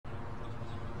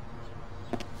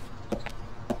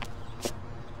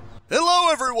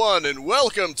Hello everyone, and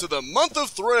welcome to the Month of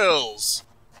Thrills!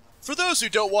 For those who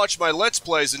don't watch my Let's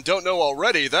Plays and don't know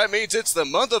already, that means it's the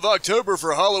month of October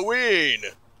for Halloween!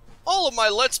 All of my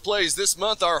Let's Plays this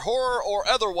month are horror or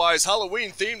otherwise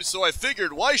Halloween themed, so I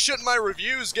figured why shouldn't my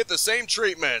reviews get the same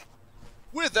treatment?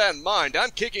 With that in mind,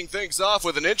 I'm kicking things off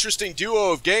with an interesting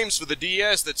duo of games for the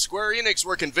DS that Square Enix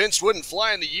were convinced wouldn't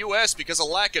fly in the US because of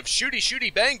lack of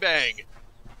shooty bang bang.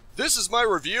 This is my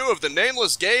review of the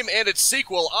Nameless game and its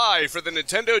sequel, I, for the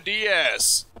Nintendo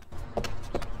DS.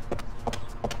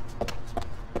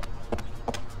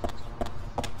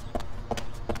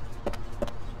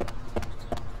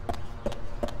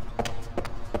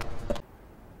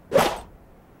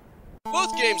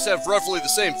 Both games have roughly the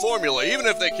same formula, even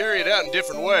if they carry it out in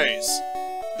different ways.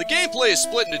 The gameplay is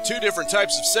split into two different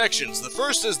types of sections. The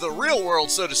first is the real world,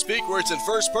 so to speak, where it's in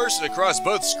first person across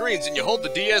both screens and you hold the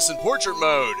DS in portrait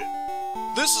mode.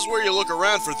 This is where you look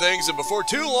around for things and before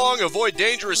too long avoid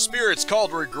dangerous spirits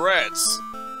called regrets.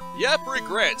 Yep,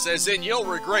 regrets, as in you'll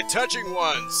regret touching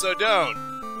one, so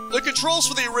don't. The controls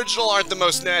for the original aren't the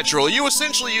most natural. You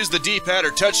essentially use the D-pad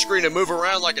or touchscreen to move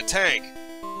around like a tank.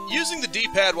 Using the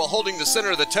D-pad while holding the center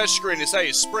of the touchscreen is how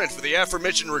you sprint for the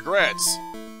aforementioned regrets.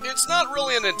 It's not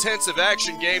really an intensive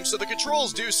action game, so the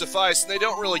controls do suffice and they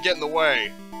don't really get in the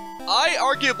way. I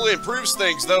arguably improves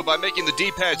things though by making the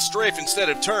D-pad strafe instead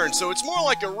of turn, so it's more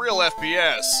like a real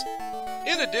FPS.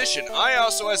 In addition, I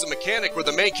also has a mechanic where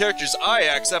the main character's eye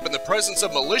acts up in the presence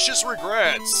of malicious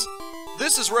regrets.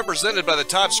 This is represented by the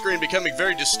top screen becoming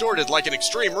very distorted like an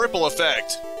extreme ripple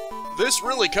effect. This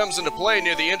really comes into play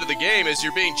near the end of the game as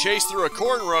you're being chased through a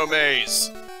cornrow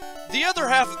maze. The other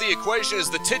half of the equation is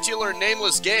the titular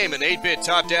Nameless game, an 8-bit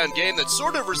top-down game that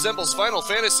sort of resembles Final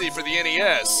Fantasy for the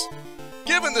NES.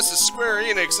 Given this is Square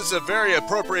Enix, it's a very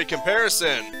appropriate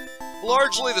comparison.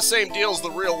 Largely the same deal as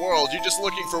the real world, you're just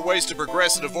looking for ways to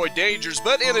progress and avoid dangers,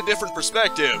 but in a different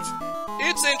perspective.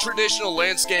 It's in traditional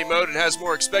landscape mode and has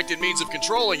more expected means of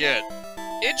controlling it.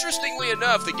 Interestingly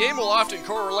enough, the game will often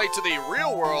correlate to the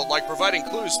real world, like providing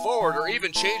clues forward or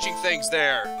even changing things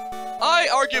there. I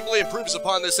arguably improves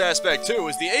upon this aspect too,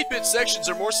 as the 8-bit sections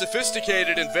are more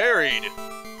sophisticated and varied.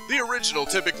 The original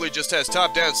typically just has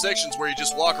top-down sections where you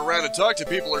just walk around and talk to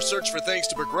people or search for things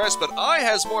to progress, but I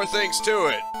has more things to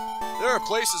it. There are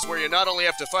places where you not only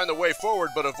have to find the way forward,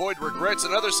 but avoid regrets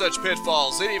and other such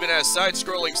pitfalls. It even has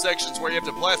side-scrolling sections where you have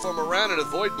to platform around and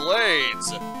avoid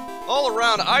blades. All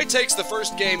around, I takes the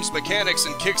first game's mechanics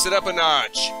and kicks it up a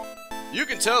notch. You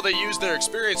can tell they used their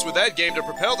experience with that game to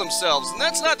propel themselves, and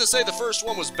that's not to say the first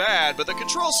one was bad, but the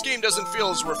control scheme doesn't feel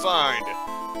as refined.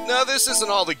 Now, this isn't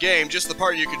all the game, just the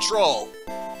part you control.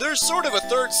 There's sort of a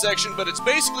third section, but it's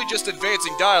basically just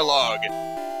advancing dialogue.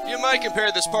 You might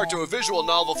compare this part to a visual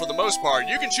novel for the most part.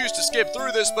 You can choose to skip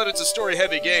through this, but it's a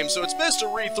story-heavy game, so it's best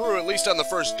to read through at least on the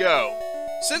first go.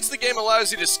 Since the game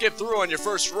allows you to skip through on your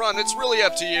first run, it's really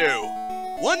up to you.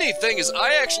 One neat thing is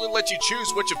I actually let you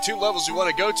choose which of two levels you want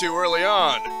to go to early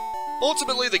on.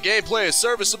 Ultimately, the gameplay is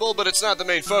serviceable, but it's not the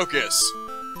main focus.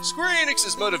 Square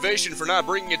Enix's motivation for not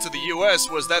bringing it to the US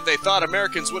was that they thought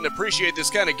Americans wouldn't appreciate this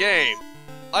kind of game.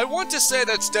 I want to say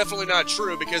that's definitely not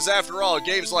true, because after all,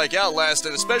 games like Outlast,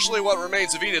 and especially What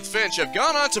Remains of Edith Finch, have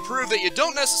gone on to prove that you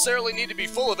don't necessarily need to be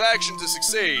full of action to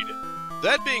succeed.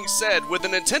 That being said, with the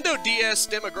Nintendo DS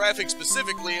demographic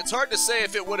specifically, it's hard to say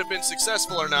if it would have been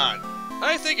successful or not.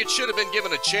 I think it should have been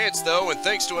given a chance though, and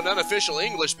thanks to an unofficial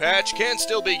English patch, can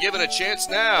still be given a chance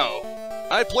now.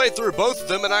 I played through both of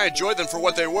them and I enjoyed them for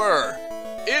what they were.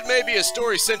 It may be a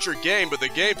story-centric game, but the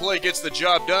gameplay gets the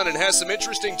job done and has some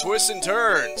interesting twists and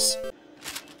turns.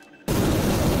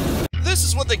 This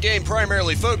is what the game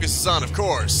primarily focuses on, of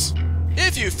course.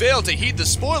 If you fail to heed the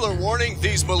spoiler warning,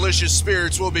 these malicious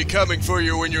spirits will be coming for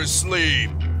you in your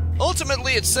sleep.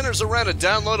 Ultimately, it centers around a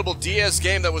downloadable DS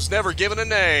game that was never given a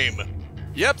name.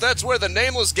 Yep, that's where the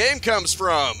Nameless game comes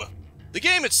from. The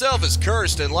game itself is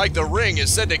cursed and, like The Ring,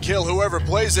 is said to kill whoever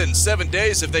plays it in 7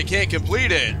 days if they can't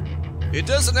complete it. It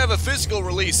doesn't have a physical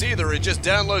release either, it just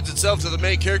downloads itself to the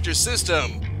main character's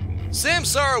system.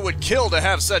 Samsara would kill to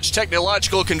have such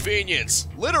technological convenience.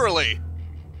 Literally.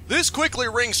 This quickly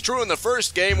rings true in the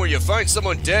first game where you find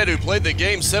someone dead who played the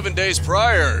game 7 days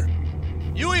prior.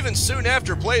 You even soon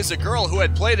after play as a girl who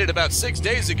had played it about 6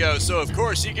 days ago, so of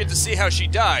course you get to see how she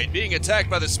died, being attacked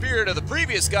by the spirit of the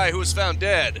previous guy who was found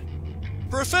dead.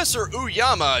 Professor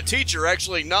Uyama, a teacher,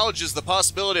 actually acknowledges the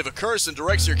possibility of a curse and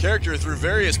directs your character through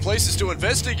various places to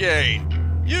investigate.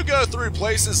 You go through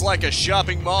places like a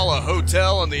shopping mall, a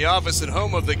hotel, and the office and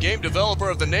home of the game developer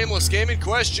of the Nameless game in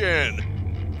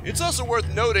question. It's also worth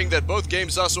noting that both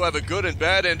games also have a good and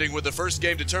bad ending, with the first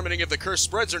game determining if the curse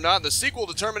spreads or not, and the sequel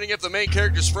determining if the main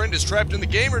character's friend is trapped in the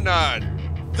game or not.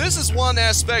 This is one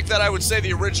aspect that I would say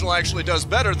the original actually does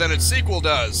better than its sequel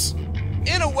does.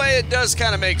 In a way, it does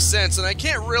kind of make sense, and I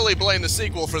can't really blame the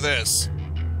sequel for this.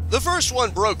 The first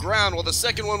one broke ground, while the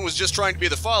second one was just trying to be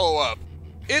the follow-up.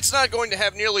 It's not going to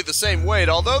have nearly the same weight,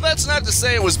 although that's not to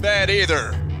say it was bad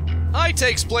either. I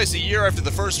takes place a year after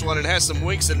the first one and has some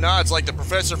winks and nods like the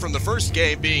professor from the first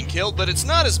game being killed, but it's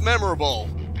not as memorable.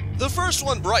 The first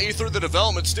one brought you through the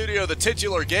development studio, the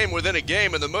titular game within a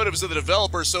game, and the motives of the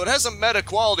developers, so it has a meta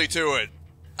quality to it.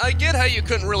 I get how you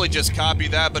couldn't really just copy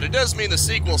that, but it does mean the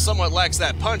sequel somewhat lacks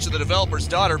that punch of the developer's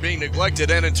daughter being neglected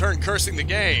and in turn cursing the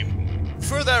game.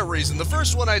 For that reason, the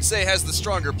first one I'd say has the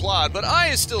stronger plot, but I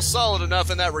is still solid enough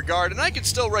in that regard, and I can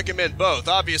still recommend both,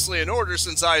 obviously in order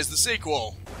since I is the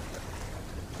sequel.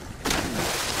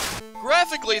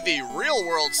 Graphically, the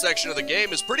real-world section of the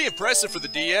game is pretty impressive for the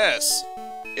DS.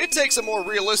 It takes a more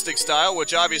realistic style,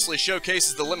 which obviously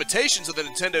showcases the limitations of the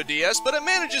Nintendo DS, but it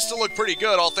manages to look pretty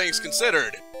good, all things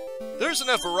considered. There's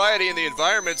enough variety in the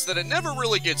environments that it never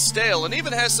really gets stale, and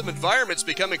even has some environments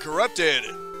becoming corrupted.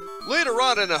 Later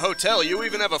on in a hotel, you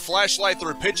even have a flashlight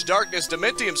through pitch darkness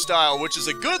Dementium style, which is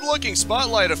a good-looking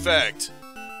spotlight effect.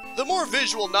 The more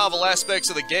visual novel aspects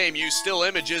of the game use still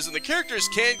images, and the characters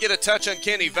can get a touch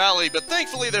uncanny valley, but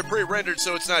thankfully they're pre-rendered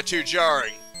so it's not too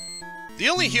jarring. The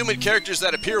only human characters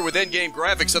that appear with in-game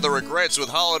graphics are the regrets with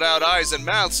hollowed-out eyes and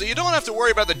mouths, so you don't have to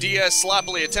worry about the DS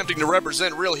sloppily attempting to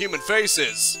represent real human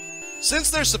faces.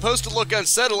 Since they're supposed to look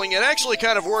unsettling, it actually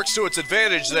kind of works to its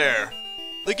advantage there.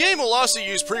 The game will also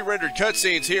use pre-rendered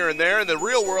cutscenes here and there, and the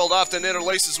real world often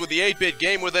interlaces with the 8-bit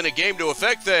game within a game to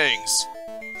affect things.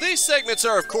 These segments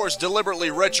are of course deliberately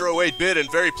retro 8-bit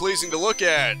and very pleasing to look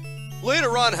at.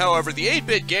 Later on, however, the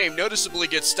 8-bit game noticeably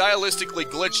gets stylistically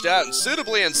glitched out and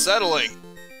suitably unsettling.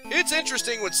 It's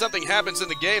interesting when something happens in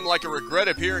the game like a regret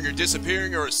appearing or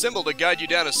disappearing or a symbol to guide you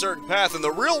down a certain path, and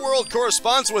the real world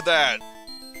corresponds with that.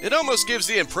 It almost gives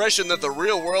the impression that the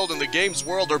real world and the game's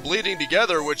world are bleeding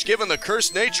together, which given the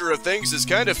cursed nature of things is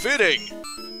kind of fitting.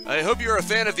 I hope you're a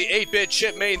fan of the 8-bit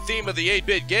chip main theme of the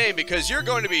 8-bit game, because you're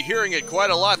going to be hearing it quite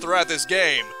a lot throughout this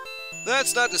game.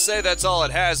 That's not to say that's all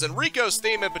it has, and Rico's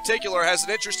theme in particular has an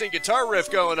interesting guitar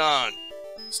riff going on.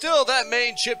 Still, that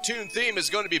main chiptune theme is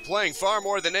going to be playing far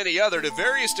more than any other to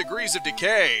various degrees of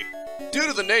decay. Due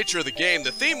to the nature of the game,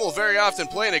 the theme will very often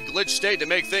play in a glitch state to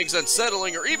make things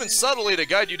unsettling or even subtly to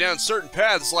guide you down certain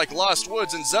paths like Lost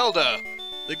Woods and Zelda.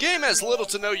 The game has little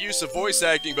to no use of voice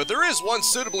acting, but there is one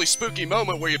suitably spooky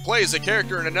moment where you play as a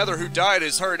character and another who died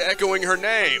is heard echoing her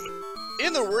name.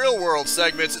 In the real-world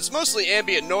segments, it's mostly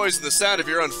ambient noise and the sound of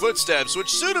your own footsteps, which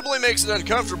suitably makes it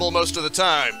uncomfortable most of the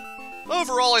time.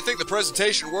 Overall, I think the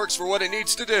presentation works for what it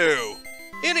needs to do.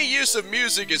 Any use of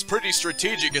music is pretty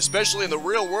strategic, especially in the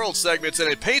real-world segments,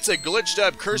 and it paints a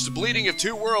glitched-up, cursed bleeding of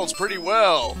two worlds pretty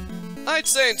well. I'd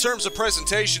say in terms of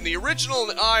presentation, the original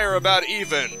and I are about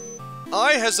even.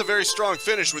 I has a very strong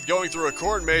finish with going through a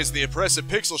corn maze and the impressive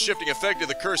pixel-shifting effect of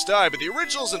the cursed eye, but the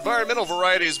original's environmental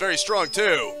variety is very strong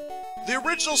too. The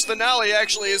original's finale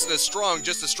actually isn't as strong,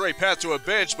 just a straight path to a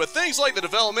bench, but things like the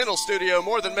developmental studio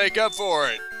more than make up for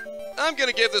it. I'm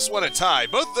gonna give this one a tie.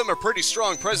 Both of them are pretty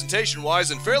strong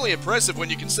presentation-wise and fairly impressive when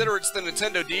you consider it's the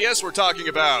Nintendo DS we're talking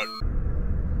about.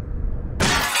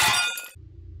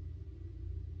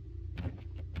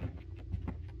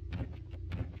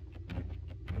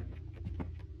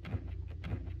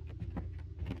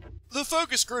 The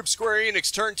focus group Square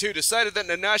Enix turned to decided that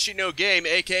Nanashi no Game,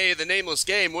 aka the Nameless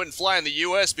game, wouldn't fly in the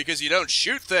US because you don't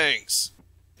shoot things.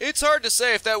 It's hard to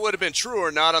say if that would have been true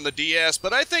or not on the DS,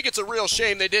 but I think it's a real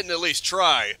shame they didn't at least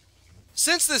try.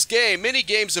 Since this game, many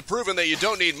games have proven that you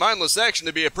don't need mindless action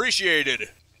to be appreciated.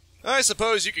 I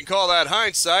suppose you can call that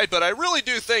hindsight, but I really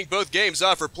do think both games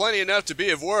offer plenty enough to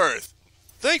be of worth.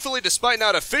 Thankfully, despite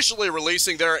not officially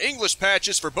releasing, there are English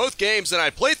patches for both games, and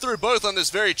I played through both on this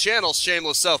very channel,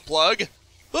 shameless self-plug.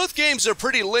 Both games are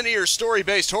pretty linear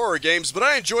story-based horror games, but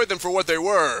I enjoyed them for what they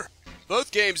were.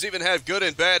 Both games even have good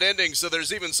and bad endings, so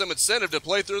there's even some incentive to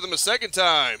play through them a second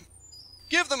time.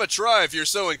 Give them a try if you're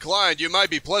so inclined. You might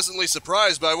be pleasantly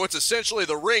surprised by what's essentially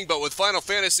The Ring, but with Final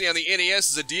Fantasy on the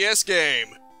NES as a DS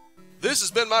game. This has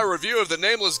been my review of the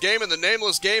Nameless game and the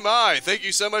Nameless Game I. Thank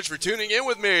you so much for tuning in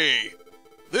with me.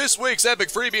 This week's epic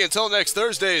freebie until next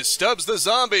Thursday is Stubbs the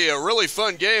Zombie, a really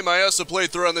fun game I also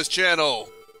played through on this channel.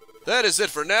 That is it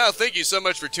for now. Thank you so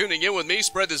much for tuning in with me.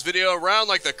 Spread this video around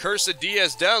like the cursed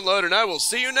DS download, and I will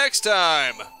see you next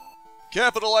time.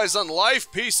 Capitalize on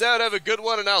life, peace out, have a good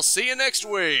one, and I'll see you next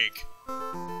week.